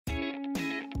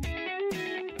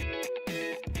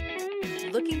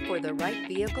Looking for the right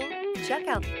vehicle? Check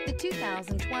out the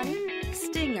 2020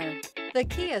 Stinger. The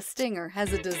Kia Stinger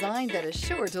has a design that is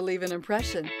sure to leave an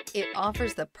impression. It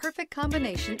offers the perfect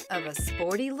combination of a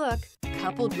sporty look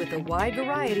coupled with a wide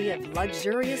variety of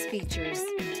luxurious features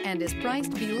and is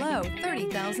priced below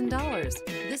 $30,000.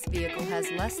 This vehicle has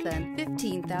less than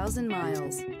 15,000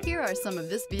 miles. Here are some of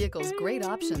this vehicle's great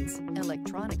options: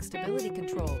 electronic stability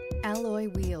control, alloy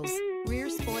wheels, rear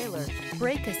spoiler,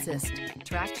 brake assist,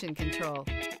 traction control,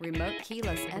 remote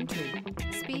keyless entry,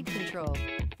 speed control,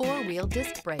 four-wheel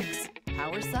disc brakes,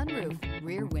 power sunroof,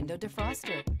 rear window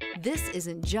defroster. This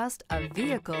isn't just a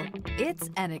vehicle, it's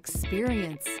an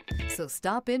experience. So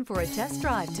stop in for a test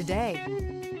drive today.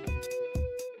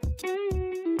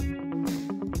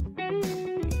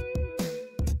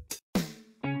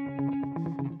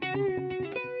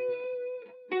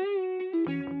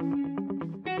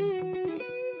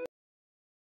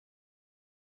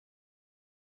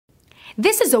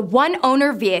 This is a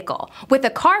one-owner vehicle with a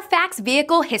Carfax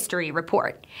Vehicle History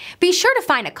Report. Be sure to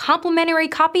find a complimentary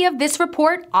copy of this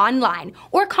report online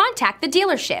or contact the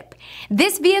dealership.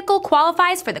 This vehicle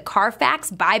qualifies for the Carfax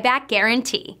Buyback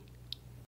Guarantee.